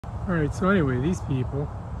Alright, so anyway, these people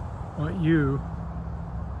want you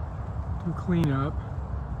to clean up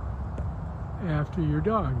after your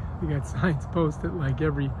dog. They got signs posted like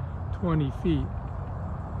every 20 feet.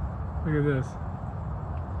 Look at this.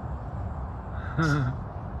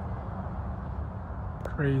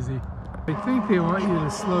 Crazy. I think they want you to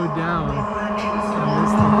slow down on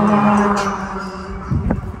this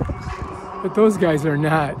thing. But those guys are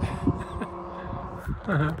not.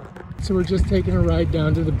 So we're just taking a ride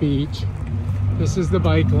down to the beach. This is the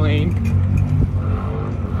bike lane.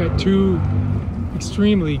 Got two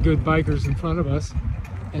extremely good bikers in front of us,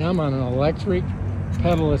 and I'm on an electric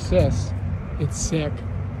pedal assist. It's sick.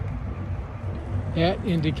 That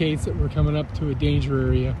indicates that we're coming up to a danger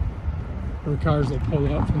area where cars will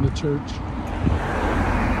pull up from the church.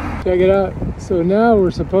 Check it out. So now we're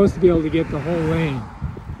supposed to be able to get the whole lane.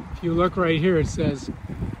 If you look right here, it says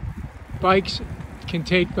bikes can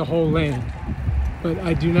take the whole lane, but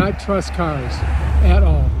I do not trust cars at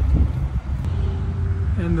all.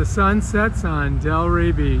 And the sun sets on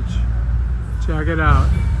Delray Beach. Check it out.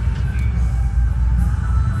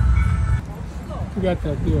 Forgot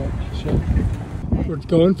that deal. Shit. We're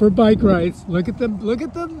going for bike rides. Look at the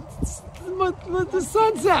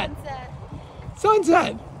sunset.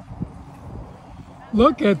 Sunset.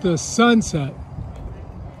 Look at the sunset.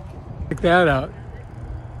 Check that out.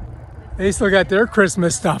 They still got their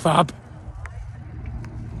Christmas stuff up.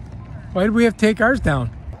 Why did we have to take ours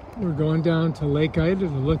down? We're going down to Lake Ida to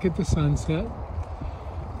look at the sunset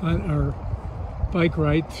on our bike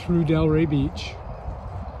ride through Delray Beach.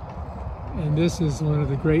 And this is one of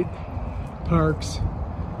the great parks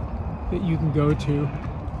that you can go to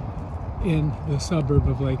in the suburb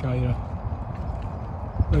of Lake Ida.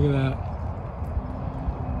 Look at that.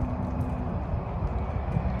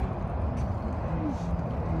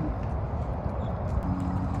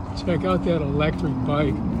 Check out that electric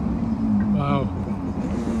bike. Wow.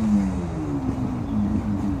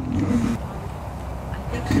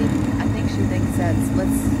 I think she thinks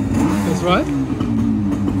That's what?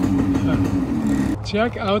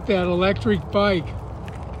 Check out that electric bike.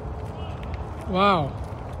 Wow.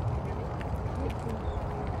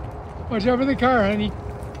 Watch out for the car, honey.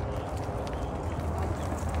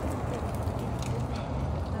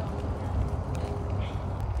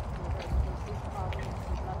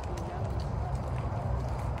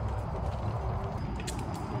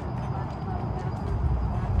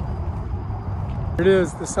 Here it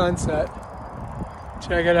is, the sunset.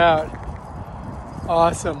 Check it out.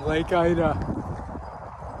 Awesome, Lake Ida.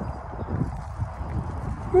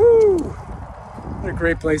 Woo! What a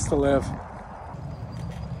great place to live.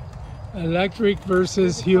 Electric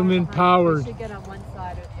versus human powered. We should get on one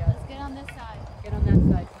side or the other. Let's get on this side. Get on that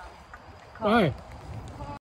side, Tom. Why?